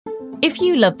If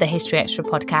you love the History Extra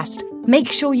podcast,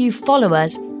 make sure you follow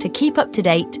us to keep up to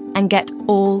date and get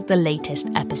all the latest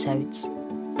episodes.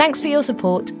 Thanks for your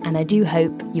support, and I do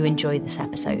hope you enjoy this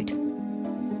episode.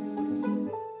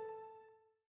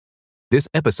 This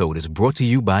episode is brought to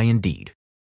you by Indeed.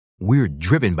 We're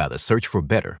driven by the search for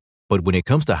better, but when it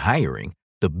comes to hiring,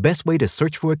 the best way to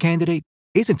search for a candidate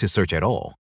isn't to search at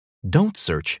all. Don't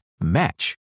search,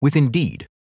 match with Indeed.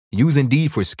 Use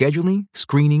Indeed for scheduling,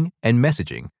 screening, and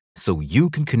messaging so you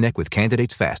can connect with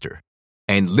candidates faster.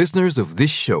 And listeners of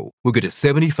this show will get a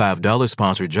 $75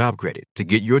 sponsored job credit to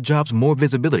get your jobs more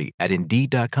visibility at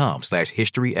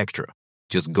Indeed.com/historyextra.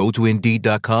 Just go to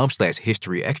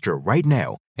Indeed.com/historyextra right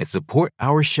now and support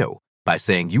our show by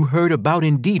saying you heard about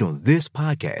Indeed on this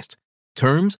podcast.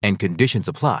 Terms and conditions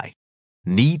apply.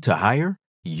 Need to hire?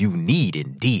 You need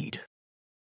Indeed.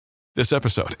 This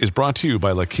episode is brought to you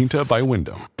by La Quinta by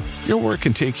Wyndham. Your work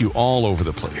can take you all over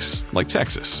the place, like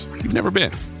Texas. You've never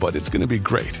been, but it's going to be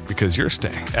great because you're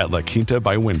staying at La Quinta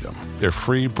by Wyndham. Their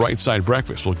free Bright Side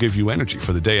breakfast will give you energy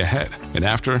for the day ahead. And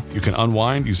after, you can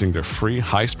unwind using their free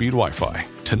high-speed Wi-Fi.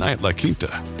 Tonight, La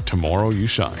Quinta. Tomorrow, you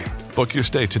shine. Book your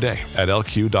stay today at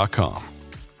LQ.com.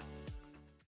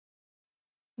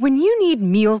 When you need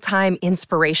mealtime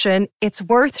inspiration, it's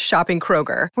worth shopping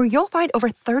Kroger, where you'll find over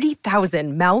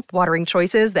 30,000 mouth-watering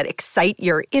choices that excite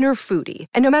your inner foodie.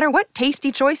 And no matter what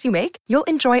tasty choice you make, you'll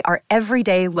enjoy our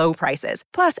everyday low prices,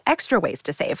 plus extra ways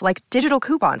to save, like digital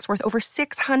coupons worth over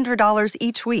 $600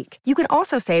 each week. You can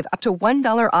also save up to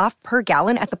 $1 off per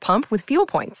gallon at the pump with fuel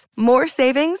points. More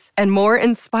savings and more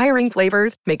inspiring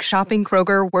flavors make shopping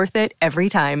Kroger worth it every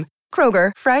time.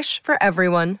 Kroger, fresh for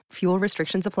everyone. Fuel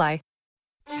restrictions apply.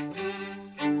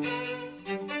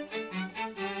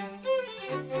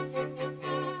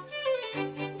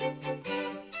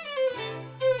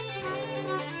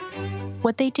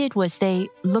 What they did was they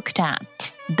looked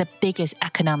at the biggest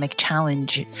economic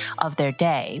challenge of their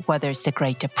day, whether it's the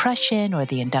Great Depression or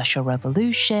the Industrial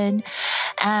Revolution,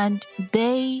 and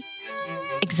they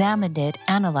examined it,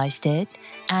 analyzed it,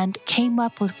 and came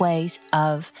up with ways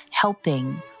of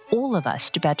helping all of us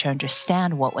to better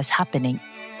understand what was happening.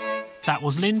 That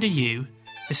was Linda Yu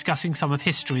discussing some of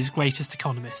history's greatest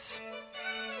economists.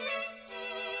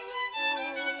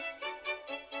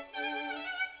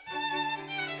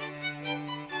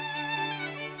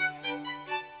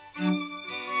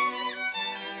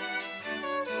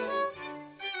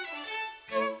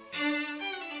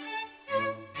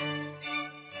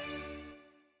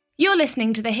 You're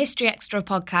listening to the History Extra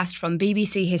podcast from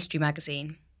BBC History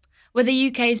Magazine. We're the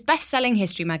UK's best-selling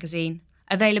history magazine,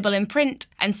 available in print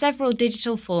and several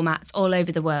digital formats all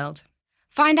over the world.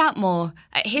 Find out more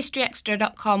at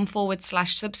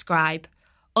historyextra.com/subscribe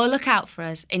or look out for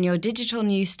us in your digital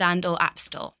newsstand or app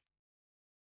store.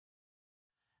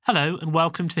 Hello and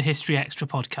welcome to the History Extra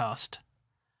podcast.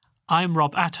 I'm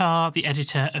Rob Attar, the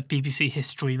editor of BBC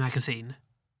History Magazine.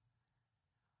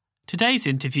 Today's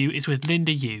interview is with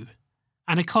Linda Yu,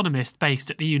 an economist based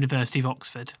at the University of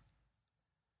Oxford.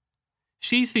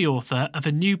 She's the author of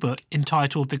a new book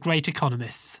entitled The Great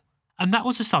Economists, and that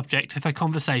was the subject of her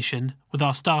conversation with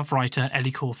our staff writer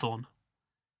Ellie Cawthorne.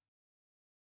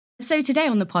 So today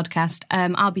on the podcast,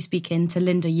 I'll be speaking to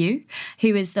Linda Yu,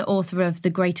 who is the author of The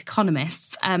Great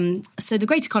Economists. So The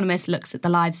Great Economist looks at the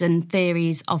lives and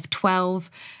theories of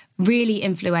 12 really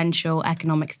influential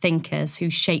economic thinkers who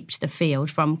shaped the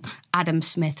field, from Adam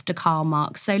Smith to Karl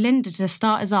Marx. So Linda, to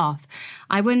start us off,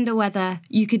 I wonder whether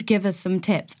you could give us some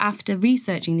tips after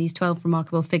researching these 12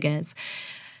 remarkable figures.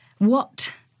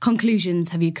 What conclusions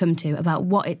have you come to about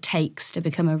what it takes to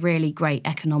become a really great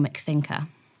economic thinker?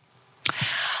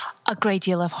 A great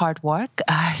deal of hard work.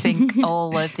 I think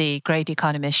all of the great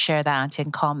economists share that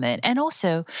in common. And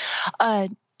also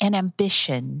an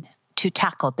ambition to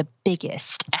tackle the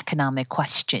biggest economic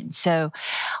question. So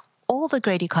all the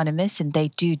great economists, and they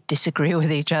do disagree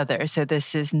with each other, so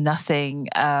this is nothing,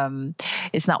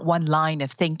 it's not one line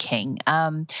of thinking.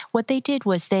 What they did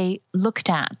was they looked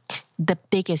at the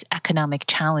biggest economic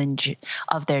challenge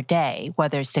of their day,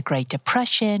 whether it's the Great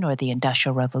Depression or the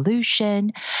Industrial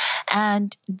Revolution,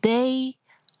 and they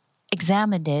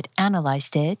examined it,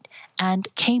 analyzed it, and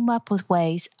came up with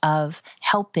ways of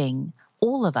helping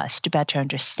all of us to better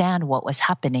understand what was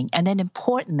happening, and then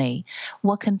importantly,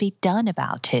 what can be done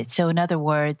about it. So in other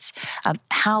words,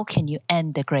 how can you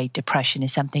end the Great Depression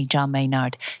is something John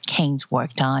Maynard Keynes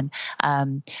worked on.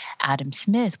 Adam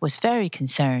Smith was very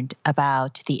concerned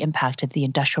about the impact of the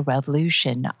Industrial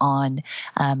Revolution on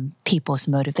people's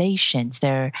motivations,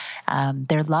 their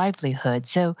livelihood.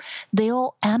 So they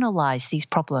all analyzed these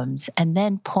problems and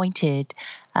then pointed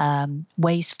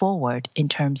ways forward in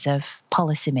terms of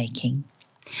policymaking.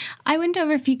 I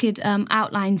wonder if you could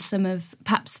outline some of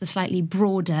perhaps the slightly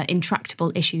broader,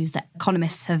 intractable issues that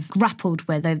economists have grappled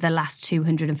with over the last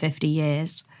 250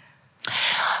 years.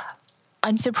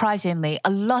 Unsurprisingly,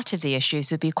 a lot of the issues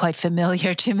would be quite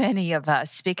familiar to many of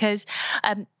us because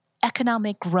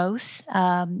economic growth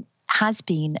has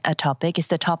been a topic, is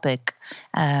the topic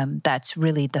that's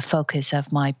really the focus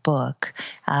of my book.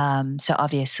 So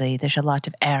obviously, there's a lot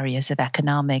of areas of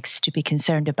economics to be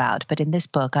concerned about. But in this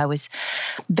book, I was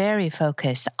very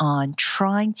focused on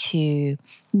trying to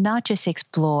not just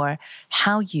explore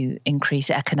how you increase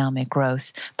economic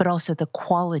growth, but also the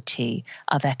quality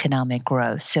of economic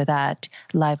growth so that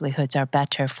livelihoods are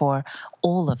better for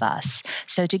all of us.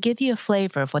 So to give you a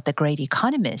flavor of what the great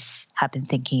economists have been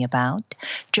thinking about,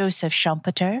 Joseph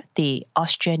Schumpeter, the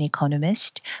Austrian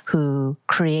economist who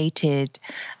created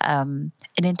an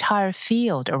entire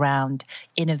field around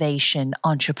innovation,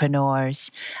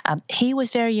 entrepreneurs, he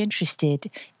was very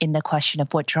interested in the question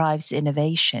of what drives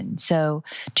innovation. So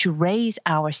to raise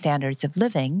our standards of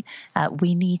living,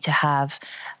 we need to have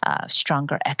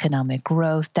stronger economic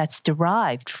growth that's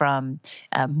derived from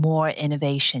more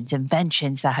innovations,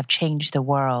 inventions that have changed the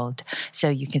world. So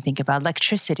you can think about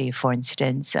electricity, for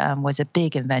instance, was a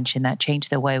big invention that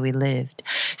changed the way we lived.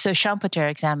 So Schumpeter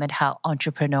examined how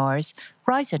entrepreneurs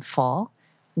rise and fall,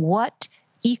 what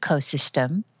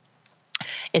ecosystem.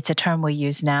 It's a term we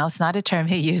use now. It's not a term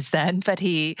he used then, but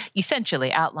he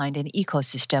essentially outlined an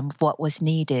ecosystem of what was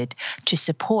needed to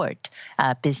support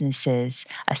businesses,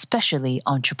 especially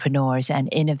entrepreneurs and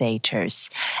innovators.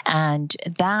 And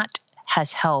that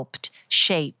has helped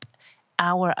shape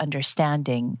our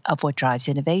understanding of what drives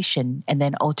innovation and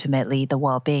then ultimately the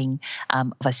well-being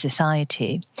of a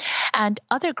society. And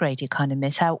other great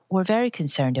economists were very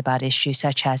concerned about issues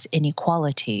such as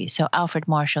inequality. So Alfred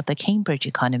Marshall, the Cambridge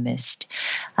economist,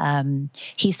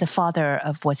 he's the father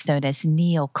of what's known as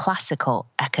neoclassical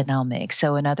economics.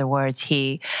 So in other words,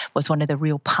 he was one of the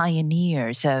real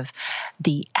pioneers of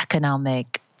the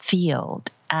economic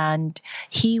field. And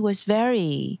he was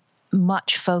very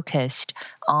much focused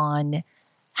on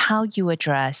how you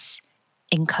address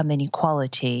income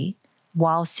inequality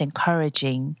whilst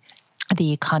encouraging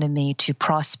the economy to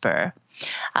prosper.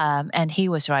 And he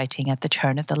was writing at the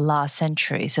turn of the last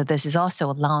century. So this is also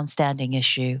a long-standing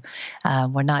issue.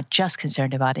 We're not just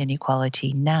concerned about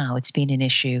inequality now. It's been an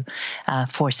issue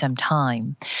for some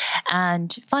time.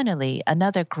 And finally,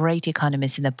 another great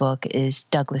economist in the book is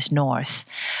Douglas North.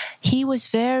 He was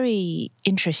very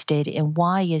interested in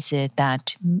why is it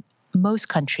that most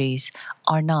countries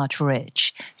are not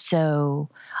rich. So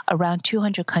around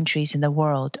 200 countries in the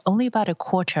world, only about a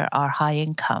quarter are high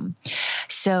income.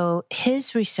 So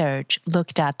his research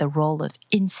looked at the role of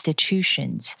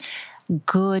institutions,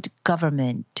 good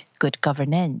government, good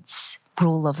governance,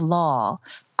 rule of law,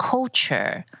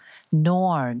 culture,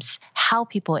 norms, how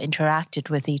people interacted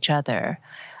with each other.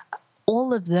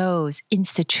 All of those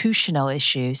institutional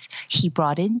issues he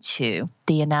brought into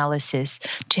the analysis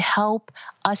to help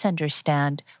us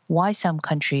understand why some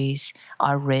countries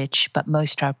are rich but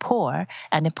most are poor,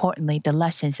 and importantly, the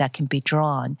lessons that can be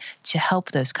drawn to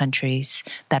help those countries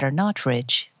that are not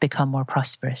rich become more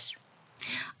prosperous.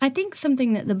 I think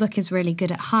something that the book is really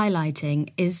good at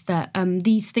highlighting is that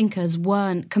these thinkers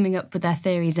weren't coming up with their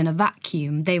theories in a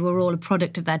vacuum. They were all a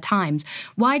product of their times.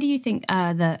 Why do you think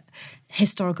that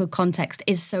historical context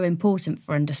is so important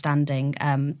for understanding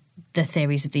the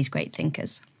theories of these great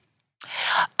thinkers?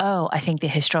 Oh, I think the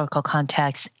historical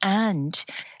context and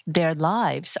their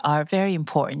lives are very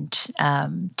important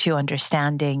to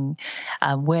understanding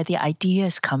where the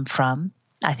ideas come from.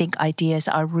 I think ideas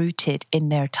are rooted in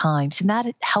their times, and that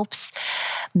helps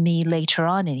me later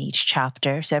on in each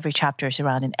chapter. So every chapter is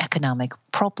around an economic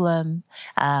problem,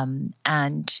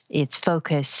 and it's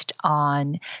focused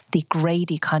on the great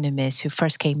economists who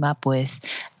first came up with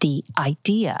the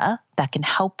idea that can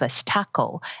help us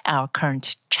tackle our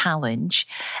current challenge.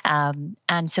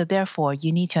 And so therefore,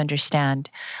 you need to understand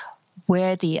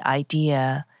where the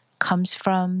idea comes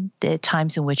from, the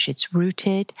times in which it's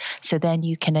rooted, so then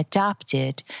you can adapt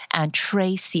it and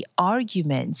trace the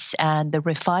arguments and the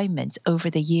refinements over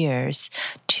the years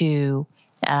to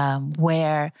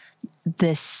where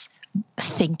this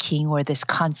thinking or this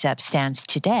concept stands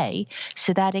today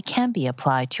so that it can be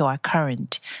applied to our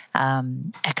current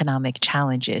economic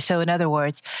challenges. So in other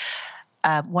words,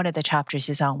 one of the chapters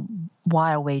is on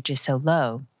why are wages so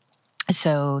low.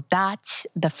 So that's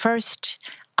the first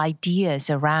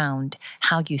ideas around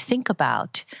how you think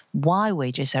about why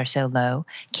wages are so low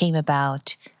came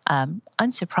about,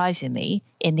 unsurprisingly,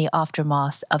 in the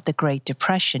aftermath of the Great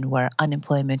Depression, where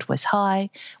unemployment was high,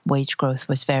 wage growth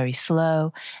was very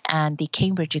slow, and the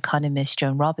Cambridge economist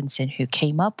Joan Robinson, who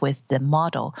came up with the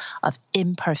model of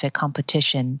imperfect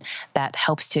competition that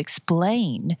helps to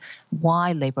explain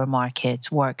why labor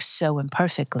markets work so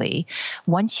imperfectly,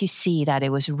 once you see that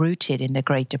it was rooted in the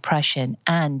Great Depression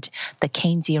and the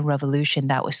Keynesian revolution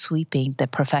that was sweeping the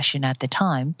profession at the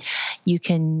time, you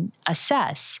can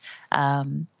assess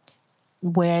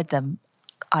where the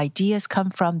ideas come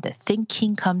from, the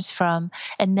thinking comes from,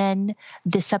 and then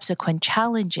the subsequent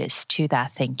challenges to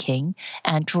that thinking,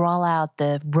 and draw out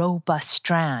the robust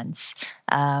strands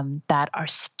that are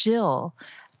still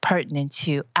pertinent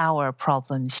to our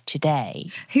problems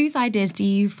today. Whose ideas do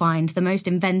you find the most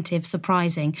inventive,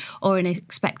 surprising, or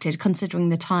unexpected, considering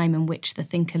the time in which the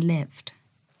thinker lived?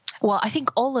 Well, I think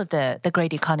all of the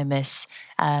great economists,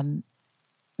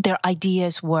 their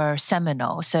ideas were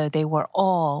seminal. So they were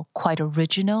all quite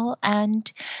original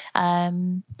and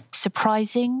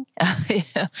surprising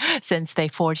since they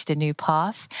forged a new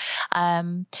path.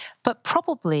 But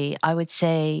probably I would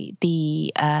say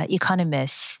the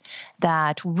economists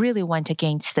that really went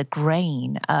against the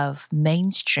grain of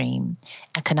mainstream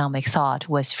economic thought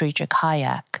was Friedrich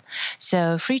Hayek.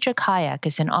 So Friedrich Hayek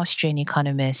is an Austrian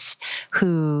economist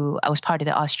who was part of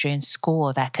the Austrian School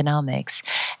of Economics,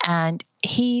 and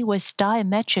he was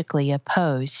diametrically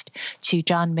opposed to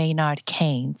John Maynard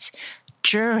Keynes.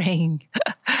 During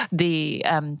the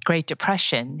Great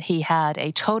Depression, he had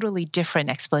a totally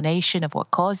different explanation of what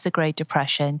caused the Great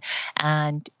Depression,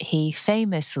 and he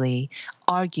famously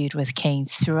argued with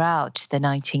Keynes throughout the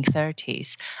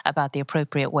 1930s about the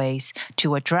appropriate ways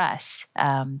to address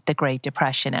the Great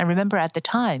Depression. And remember, at the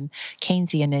time,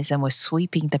 Keynesianism was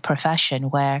sweeping the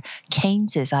profession, where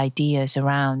Keynes's ideas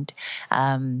around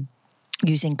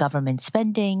using government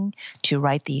spending to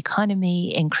right the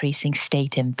economy, increasing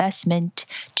state investment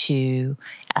to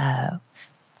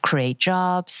create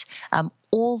jobs,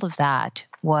 all of that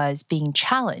was being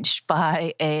challenged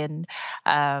by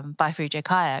Friedrich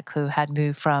Hayek, who had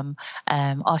moved from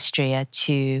Austria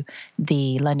to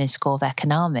the London School of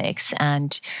Economics,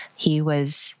 and he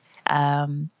was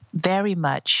very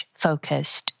much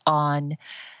focused on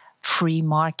free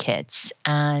markets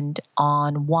and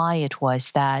on why it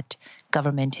was that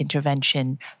government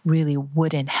intervention really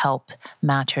wouldn't help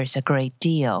matters a great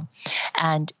deal.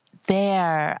 And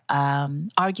their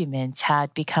arguments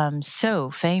had become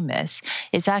so famous,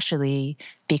 it's actually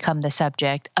become the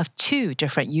subject of 2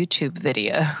 different YouTube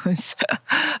videos,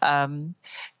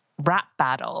 rap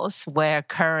battles, where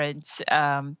current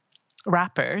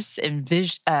rappers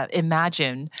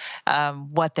imagine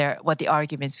what the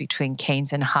arguments between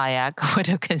Keynes and Hayek would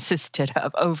have consisted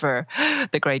of over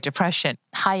the Great Depression.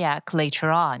 Hayek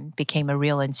later on became a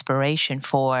real inspiration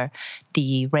for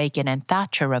the Reagan and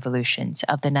Thatcher revolutions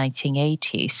of the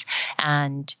 1980s,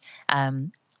 and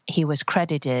he was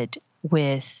credited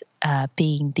with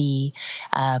being the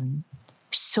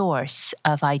source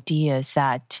of ideas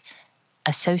that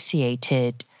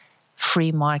associated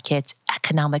free markets,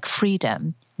 economic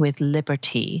freedom with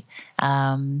liberty.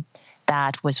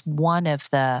 That was one of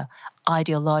the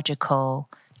ideological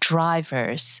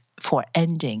drivers for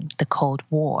ending the Cold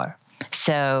War.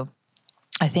 So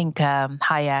I think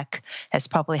Hayek has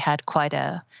probably had quite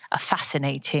a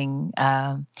fascinating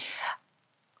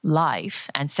life,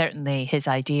 and certainly his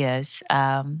ideas,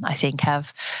 I think,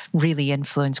 have really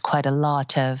influenced quite a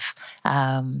lot of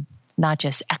not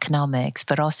just economics,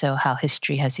 but also how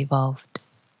history has evolved.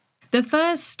 The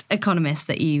first economist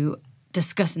that you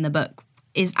discuss in the book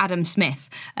is Adam Smith,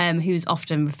 who's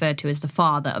often referred to as the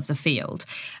father of the field.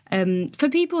 For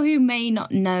people who may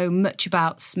not know much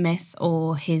about Smith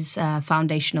or his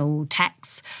foundational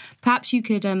texts, perhaps you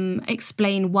could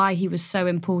explain why he was so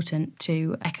important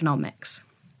to economics.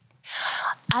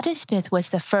 Adam Smith was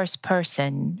the first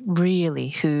person really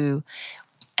who,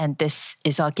 and this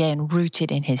is again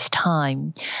rooted in his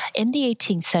time, in the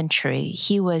 18th century,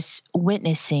 he was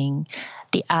witnessing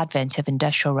the advent of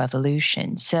industrial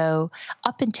revolution. So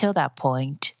up until that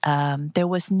point, there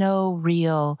was no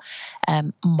real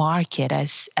market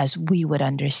as we would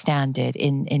understand it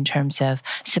in terms of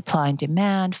supply and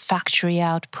demand, factory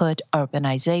output,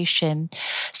 urbanization.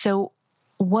 So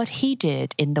what he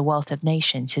did in The Wealth of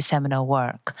Nations, his seminal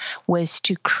work, was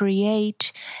to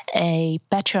create a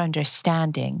better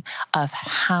understanding of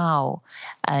how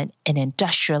an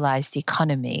industrialized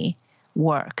economy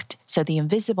worked. So the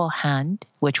invisible hand,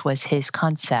 which was his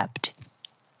concept,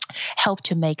 helped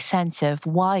to make sense of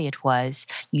why it was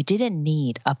you didn't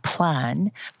need a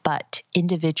plan, but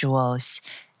individuals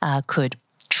could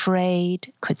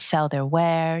trade, could sell their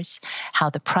wares, how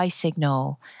the price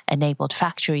signal enabled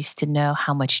factories to know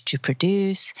how much to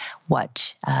produce,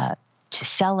 what to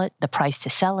sell it, the price to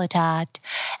sell it at.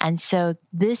 And so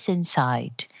this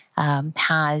insight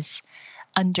has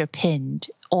underpinned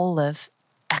all of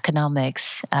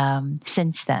economics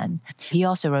since then. He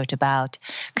also wrote about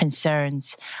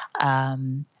concerns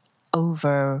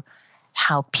over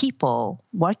how people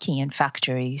working in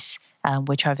factories,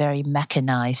 which are very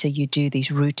mechanized, so you do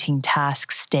these routine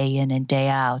tasks day in and day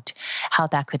out, how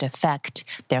that could affect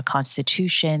their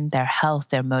constitution, their health,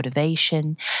 their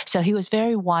motivation. So he was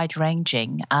very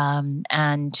wide-ranging,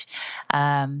 but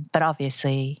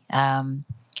obviously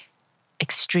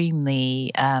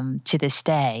extremely, to this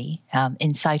day,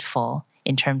 insightful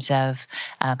in terms of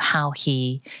how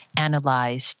he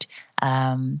analyzed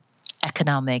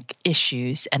economic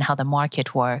issues and how the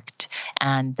market worked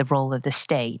and the role of the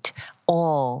state,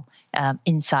 all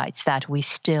insights that we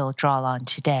still draw on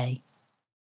today.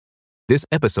 This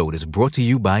episode is brought to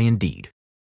you by Indeed.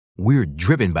 We're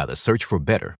driven by the search for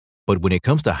better, but when it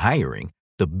comes to hiring,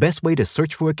 the best way to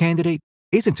search for a candidate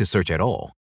isn't to search at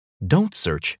all. Don't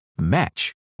search,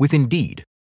 match with Indeed.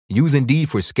 Use Indeed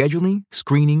for scheduling,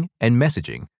 screening, and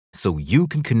messaging so you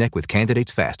can connect with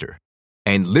candidates faster.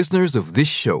 And listeners of this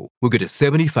show will get a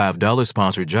 $75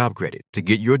 sponsored job credit to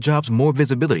get your jobs more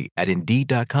visibility at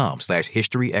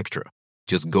Indeed.com/History Extra.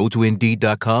 Just go to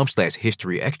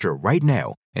Indeed.com/History Extra right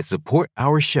now and support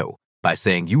our show by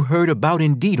saying you heard about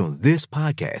Indeed on this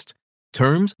podcast.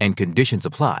 Terms and conditions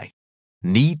apply.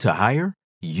 Need to hire?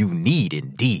 You need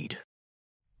Indeed.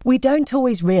 We don't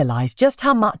always realize just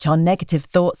how much our negative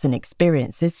thoughts and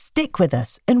experiences stick with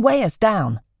us and weigh us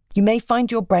down. You may find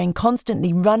your brain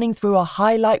constantly running through a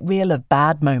highlight reel of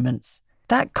bad moments.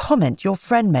 That comment your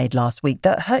friend made last week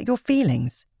that hurt your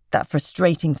feelings. That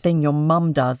frustrating thing your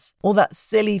mum does. Or that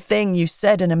silly thing you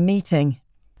said in a meeting.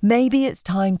 Maybe it's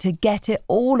time to get it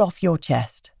all off your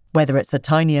chest. Whether it's a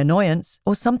tiny annoyance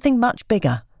or something much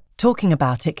bigger, talking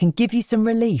about it can give you some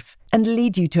relief and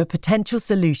lead you to a potential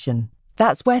solution.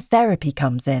 That's where therapy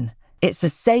comes in. It's a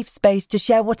safe space to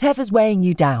share whatever's weighing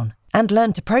you down and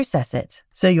learn to process it,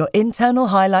 so your internal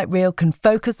highlight reel can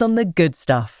focus on the good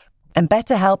stuff. And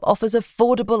BetterHelp offers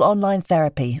affordable online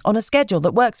therapy on a schedule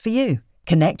that works for you.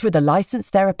 Connect with a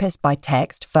licensed therapist by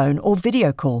text, phone, or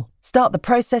video call. Start the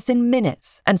process in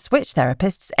minutes and switch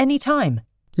therapists anytime.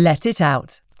 Let it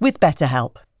out with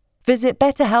BetterHelp. Visit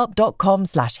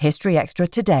betterhelp.com/historyextra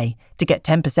today to get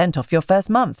 10% off your first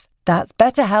month. That's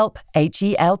BetterHelp,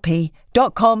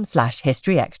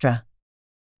 HELP.com/historyextra.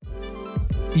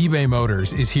 eBay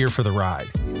Motors is here for the ride.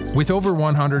 With over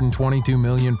 122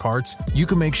 million parts, you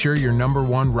can make sure your number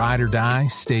one ride or die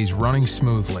stays running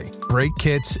smoothly. Brake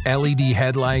kits, LED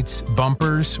headlights,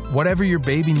 bumpers, whatever your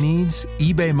baby needs,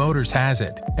 eBay Motors has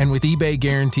it. And with eBay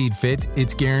Guaranteed Fit,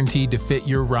 it's guaranteed to fit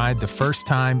your ride the first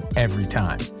time, every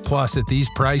time. Plus, at these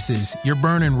prices, you're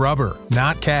burning rubber,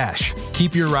 not cash.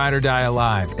 Keep your ride or die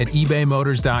alive at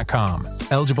ebaymotors.com.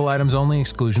 Eligible items only.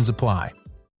 Exclusions apply.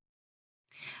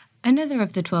 Another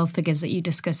of the 12 figures that you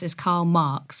discuss is Karl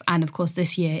Marx, and of course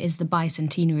this year is the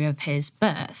bicentenary of his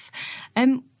birth.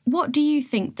 What do you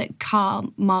think that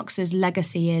Karl Marx's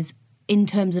legacy is in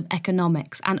terms of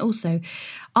economics? And also,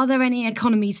 are there any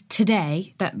economies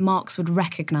today that Marx would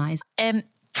recognise?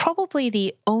 Probably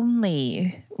the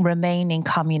only remaining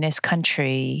communist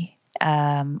country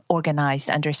organized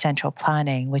under central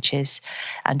planning, which is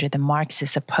under the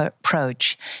Marxist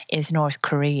approach, is North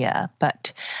Korea.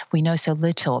 But we know so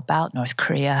little about North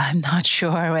Korea. I'm not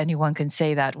sure anyone can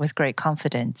say that with great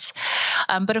confidence.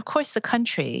 But of course, the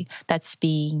country that's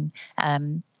being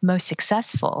most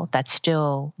successful, that's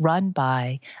still run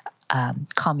by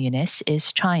communists,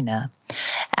 is China.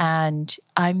 And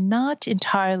I'm not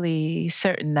entirely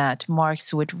certain that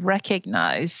Marx would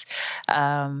recognize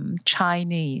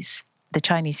the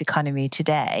Chinese economy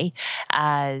today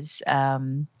as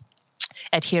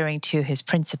adhering to his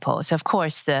principles. Of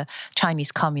course, the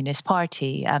Chinese Communist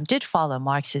Party did follow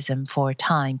Marxism for a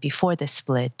time before the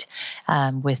split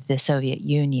with the Soviet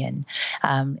Union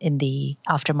in the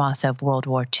aftermath of World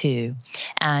War II.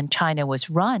 And China was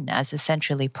run as a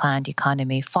centrally planned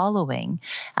economy following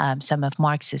some of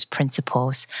Marx's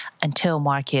principles until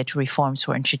market reforms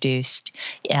were introduced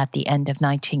at the end of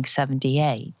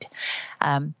 1978.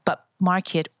 But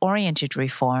market-oriented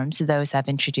reforms, those that have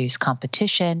introduced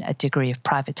competition, a degree of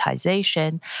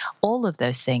privatization, all of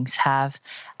those things are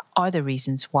the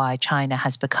reasons why China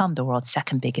has become the world's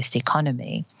second biggest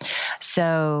economy.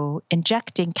 So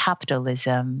injecting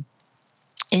capitalism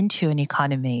into an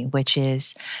economy which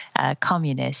is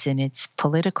communist in its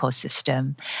political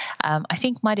system, I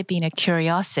think might have been a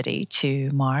curiosity to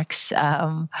Marx.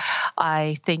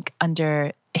 I think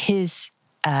under his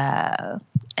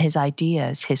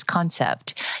ideas, his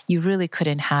concept, you really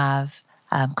couldn't have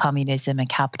communism and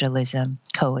capitalism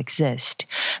coexist.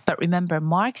 But remember,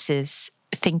 Marx's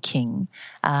thinking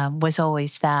was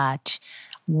always that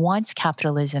once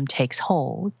capitalism takes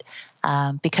hold,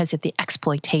 because of the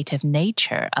exploitative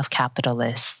nature of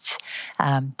capitalists,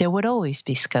 there would always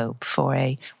be scope for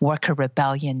a worker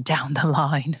rebellion down the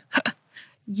line.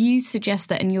 You suggest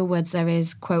that, in your words, there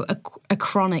is, quote, a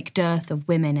chronic dearth of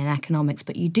women in economics,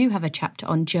 but you do have a chapter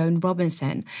on Joan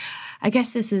Robinson. I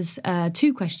guess this is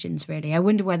two questions, really. I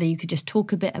wonder whether you could just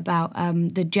talk a bit about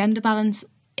the gender balance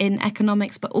in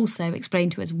economics, but also explain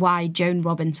to us why Joan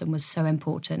Robinson was so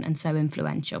important and so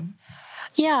influential.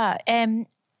 Yeah,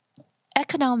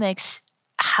 economics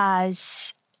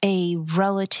has a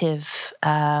relative,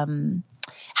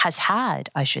 has had,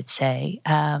 I should say,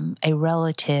 a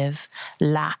relative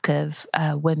lack of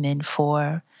women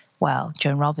for, well,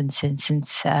 Joan Robinson,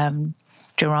 since Joan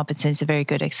Robinson is a very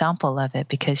good example of it,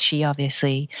 because she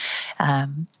obviously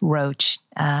wrote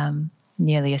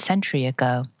nearly a century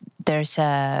ago. There's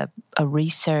a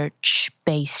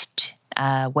research-based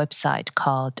website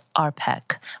called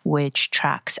RPEC, which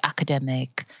tracks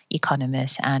academic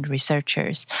economists and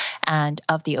researchers. And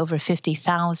of the over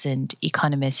 50,000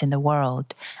 economists in the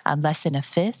world, less than a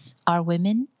fifth are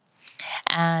women.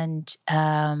 And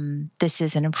this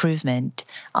is an improvement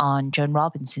on Joan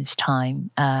Robinson's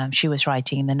time. She was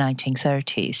writing in the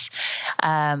 1930s.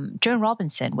 Joan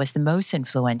Robinson was the most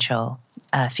influential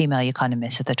female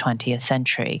economist of the 20th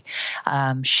century.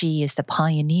 She is the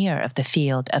pioneer of the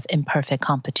field of imperfect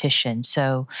competition.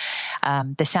 So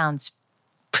this sounds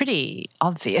pretty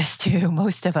obvious to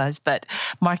most of us, but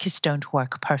markets don't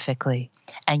work perfectly.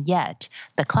 And yet,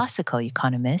 the classical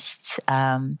economists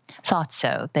thought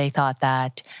so. They thought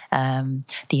that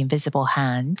the invisible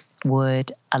hand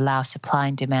would allow supply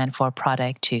and demand for a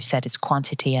product to set its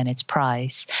quantity and its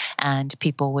price, and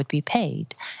people would be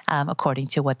paid according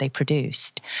to what they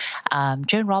produced.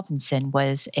 Joan Robinson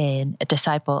was a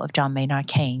disciple of John Maynard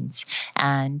Keynes,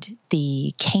 and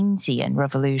the Keynesian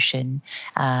revolution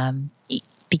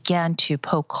began to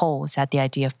poke holes at the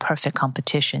idea of perfect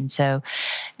competition. So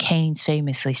Keynes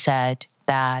famously said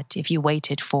that if you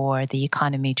waited for the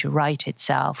economy to right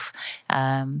itself,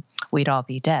 we'd all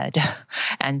be dead.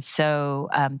 And so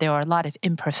there are a lot of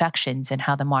imperfections in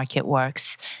how the market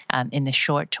works in the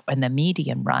short and the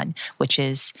medium run, which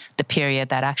is the period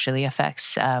that actually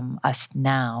affects us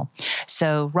now.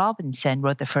 So Robinson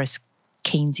wrote the first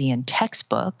Keynesian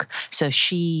textbook. So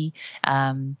she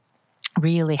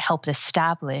really helped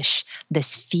establish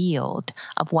this field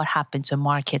of what happens when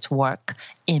markets work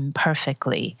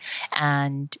imperfectly.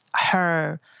 And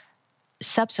her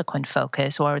subsequent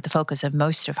focus, or the focus of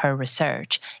most of her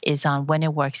research, is on when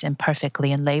it works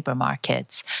imperfectly in labor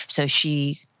markets. So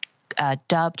she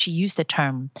used the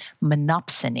term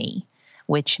monopsony,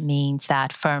 which means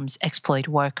that firms exploit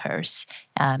workers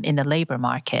in the labor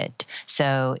market.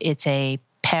 So it's a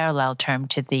parallel term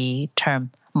to the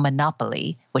term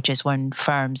monopoly, which is when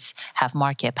firms have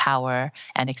market power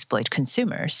and exploit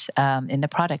consumers in the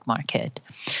product market.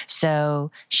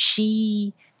 So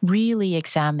she really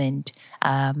examined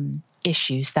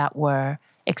issues that were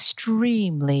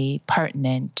extremely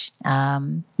pertinent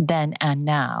then and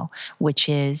now, which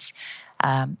is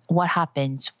what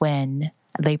happens when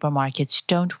labor markets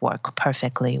don't work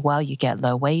perfectly. Well, you get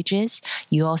low wages.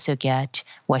 You also get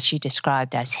what she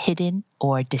described as hidden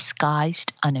or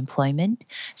disguised unemployment.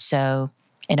 So,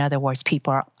 in other words,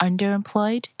 people are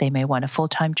underemployed. They may want a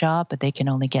full-time job, but they can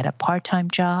only get a part-time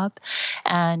job.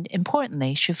 And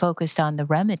importantly, she focused on the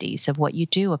remedies of what you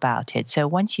do about it. So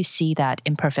once you see that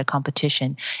imperfect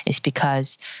competition is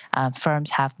because firms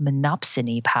have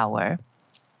monopsony power,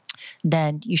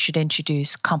 then you should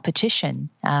introduce competition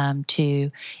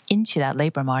into that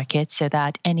labor market, so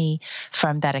that any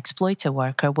firm that exploits a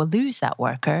worker will lose that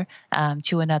worker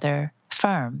to another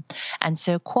firm. And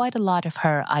so quite a lot of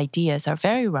her ideas are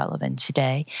very relevant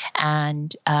today,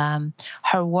 and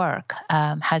her work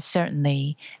has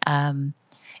certainly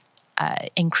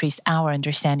increased our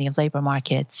understanding of labor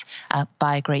markets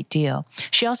by a great deal.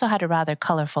 She also had a rather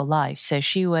colorful life. So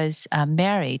she was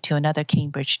married to another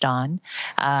Cambridge Don.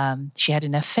 She had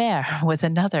an affair with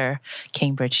another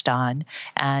Cambridge Don.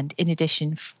 And in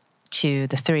addition to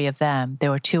the three of them,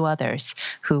 there were two others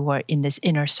who were in this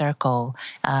inner circle,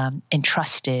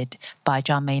 entrusted by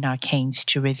John Maynard Keynes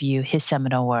to review his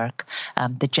seminal work,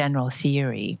 The General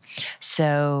Theory.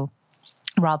 So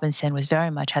Robinson was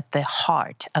very much at the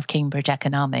heart of Cambridge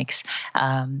economics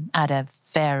at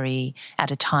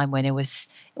a time when it was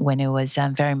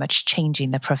very much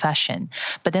changing the profession.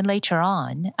 But then later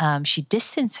on, she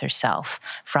distanced herself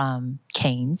from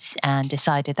Keynes and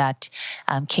decided that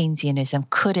Keynesianism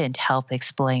couldn't help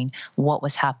explain what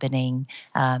was happening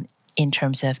in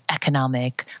terms of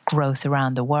economic growth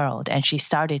around the world. And she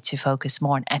started to focus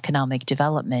more on economic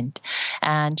development.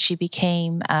 And she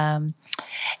became an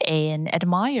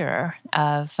admirer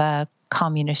of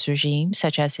communist regimes,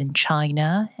 such as in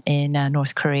China, in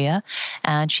North Korea.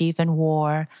 And she even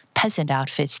wore peasant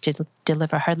outfits to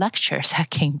deliver her lectures at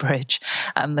Cambridge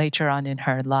later on in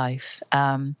her life.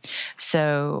 Another,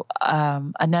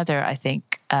 I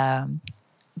think,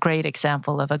 great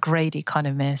example of a great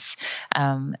economist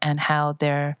and how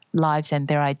their lives and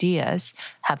their ideas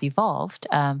have evolved,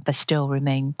 but still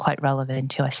remain quite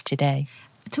relevant to us today.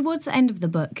 Towards the end of the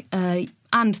book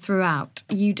and throughout,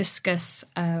 you discuss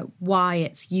why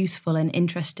it's useful and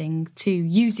interesting to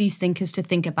use these thinkers to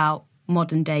think about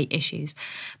modern day issues.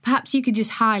 Perhaps you could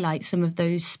just highlight some of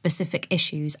those specific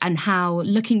issues and how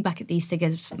looking back at these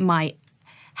thinkers might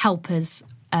help us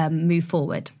move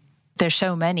forward. There's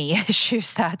so many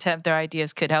issues that their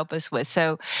ideas could help us with.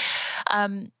 So,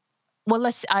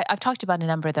 I've talked about a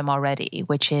number of them already,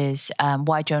 which is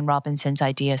why Joan Robinson's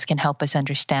ideas can help us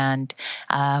understand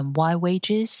why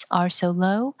wages are so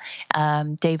low.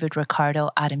 David Ricardo,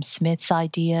 Adam Smith's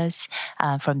ideas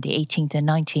from the 18th and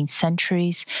 19th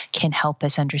centuries can help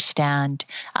us understand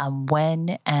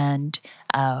when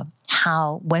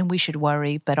we should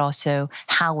worry, but also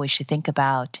how we should think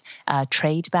about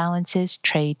trade balances.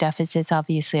 Trade deficits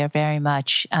obviously are very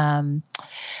much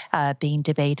being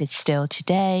debated still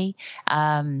today.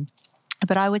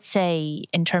 But I would say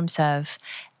in terms of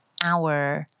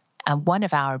one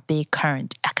of our big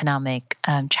current economic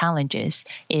challenges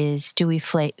is do we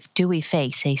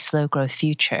face a slow growth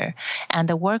future? And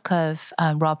the work of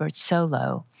Robert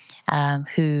Solow,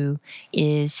 who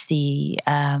is the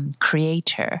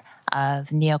creator of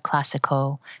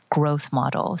neoclassical growth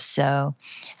models. So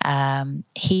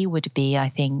he would be, I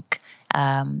think,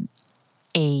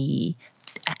 a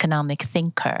economic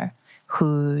thinker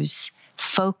whose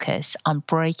focus on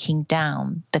breaking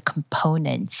down the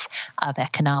components of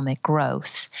economic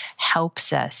growth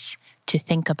helps us to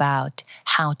think about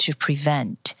how to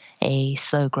prevent a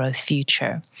slow growth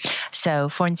future. So,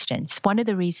 for instance, one of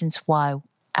the reasons why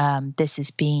this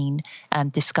is being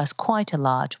discussed quite a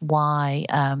lot, why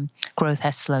growth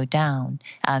has slowed down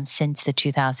since the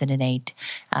 2008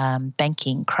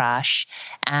 banking crash.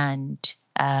 And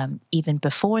even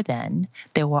before then,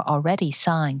 there were already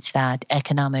signs that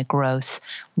economic growth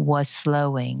was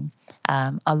slowing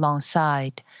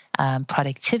alongside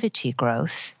productivity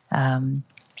growth,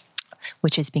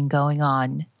 which has been going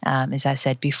on, as I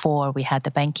said before, we had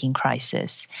the banking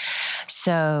crisis.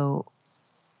 So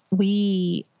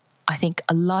I think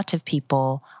a lot of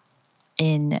people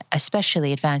in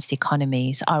especially advanced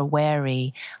economies are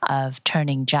wary of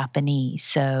turning Japanese.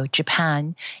 So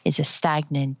Japan is a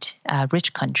stagnant,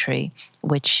 rich country,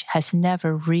 which has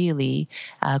never really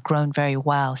grown very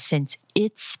well since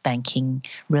its banking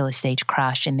real estate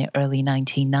crash in the early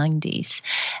 1990s.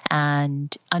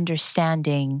 And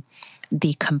understanding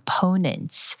the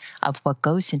components of what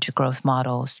goes into growth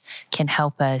models can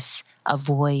help us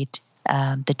avoid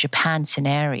the Japan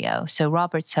scenario. So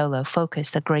Robert Solow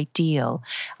focused a great deal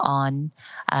on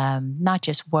not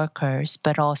just workers,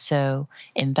 but also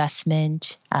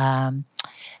investment,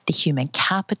 the human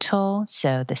capital,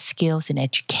 so the skills and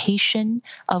education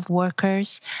of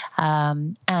workers,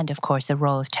 and of course the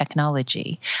role of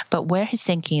technology. But where his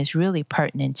thinking is really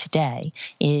pertinent today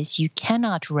is you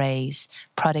cannot raise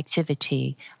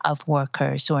productivity of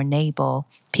workers or enable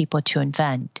people to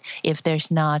invent if there's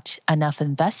not enough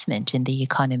investment in the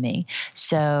economy.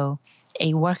 So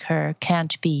a worker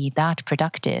can't be that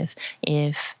productive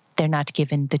if they're not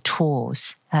given the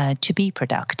tools to be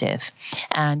productive.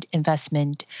 And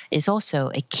investment is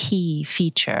also a key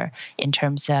feature in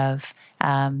terms of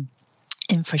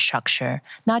infrastructure,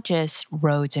 not just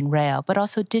roads and rail, but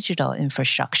also digital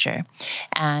infrastructure.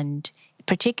 And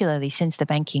particularly since the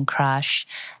banking crash,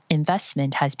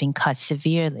 investment has been cut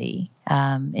severely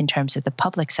in terms of the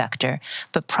public sector,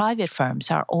 but private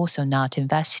firms are also not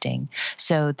investing.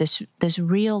 So this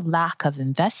real lack of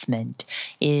investment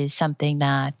is something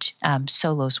that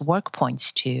Solow's work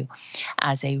points to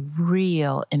as a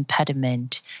real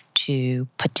impediment to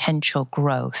potential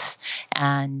growth.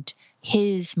 And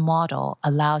his model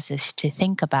allows us to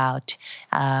think about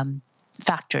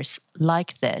factors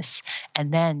like this,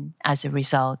 and then as a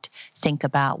result, think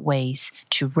about ways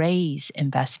to raise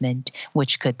investment,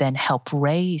 which could then help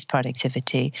raise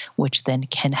productivity, which then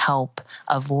can help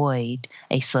avoid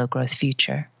a slow growth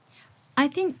future. I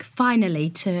think finally,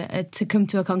 to come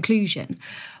to a conclusion,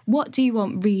 what do you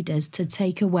want readers to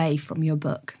take away from your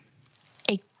book?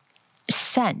 A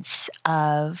sense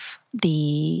of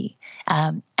the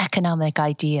economic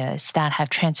ideas that have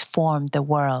transformed the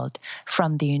world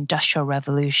from the Industrial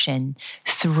Revolution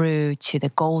through to the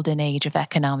golden age of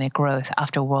economic growth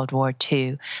after World War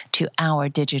II to our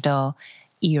digital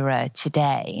era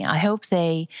today. I hope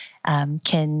they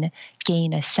can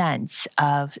gain a sense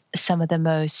of some of the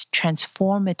most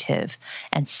transformative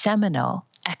and seminal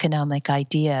economic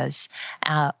ideas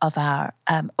of our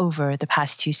over the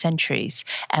past 2 centuries,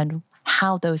 and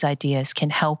how those ideas can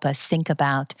help us think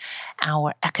about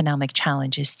our economic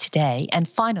challenges today. And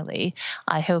finally,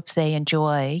 I hope they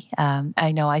enjoy,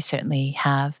 I know I certainly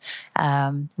have,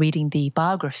 reading the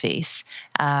biographies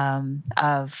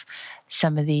of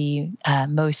some of the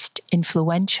most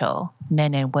influential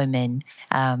men and women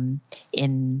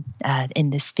in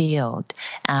this field,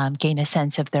 gain a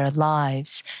sense of their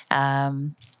lives,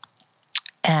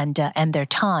 and their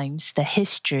times, the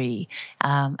history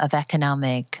of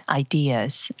economic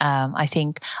ideas. I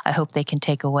hope they can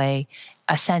take away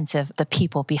a sense of the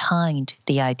people behind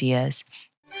the ideas.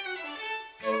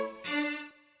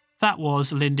 That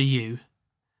was Linda Yu.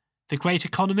 The Great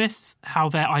Economists, How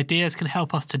Their Ideas Can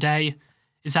Help Us Today,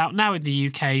 is out now in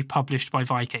the UK, published by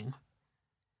Viking.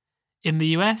 In the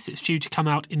US, it's due to come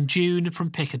out in June from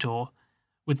Picador,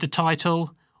 with the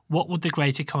title, What Would the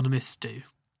Great Economists Do?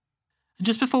 And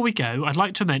just before we go, I'd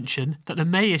like to mention that the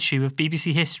May issue of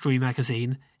BBC History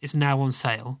magazine is now on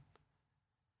sale.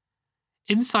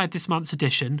 Inside this month's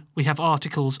edition, we have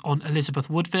articles on Elizabeth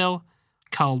Woodville,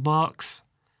 Karl Marx,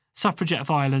 suffragette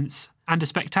violence, and a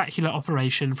spectacular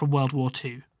operation from World War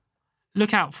II.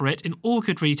 Look out for it in all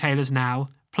good retailers now,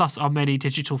 plus our many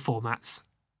digital formats.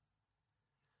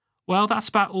 Well, that's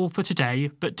about all for today,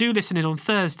 but do listen in on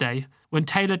Thursday when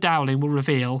Taylor Dowling will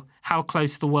reveal how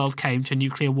close the world came to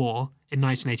nuclear war in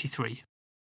 1983.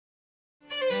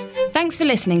 Thanks for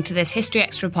listening to this History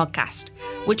Extra podcast,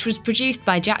 which was produced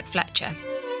by Jack Fletcher.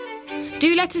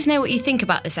 Do let us know what you think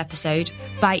about this episode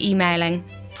by emailing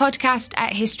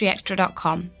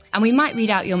podcast@historyextra.com, and we might read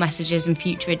out your messages in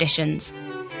future editions.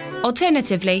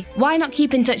 Alternatively, why not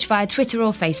keep in touch via Twitter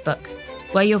or Facebook,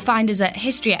 where you'll find us at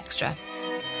History Extra.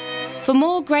 For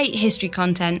more great history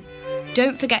content,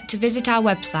 don't forget to visit our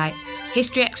website,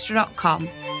 historyextra.com,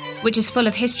 which is full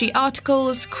of history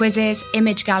articles, quizzes,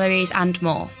 image galleries, and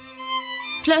more.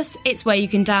 Plus, it's where you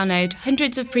can download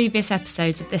hundreds of previous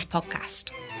episodes of this podcast.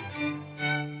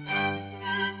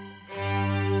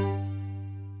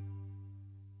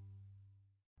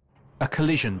 A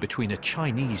collision between a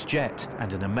Chinese jet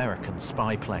and an American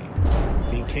spy plane.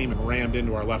 He came and rammed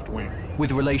into our left wing.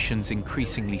 With relations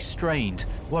increasingly strained,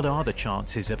 what are the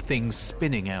chances of things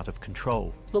spinning out of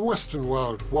control? The Western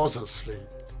world was asleep.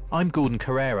 I'm Gordon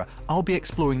Carrera. I'll be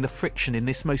exploring the friction in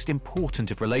this most important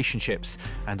of relationships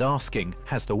and asking,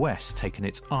 has the West taken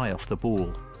its eye off the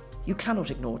ball? You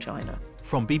cannot ignore China.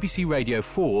 From BBC Radio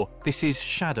 4, this is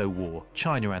Shadow War,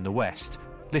 China and the West.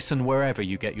 Listen wherever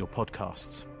you get your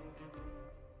podcasts.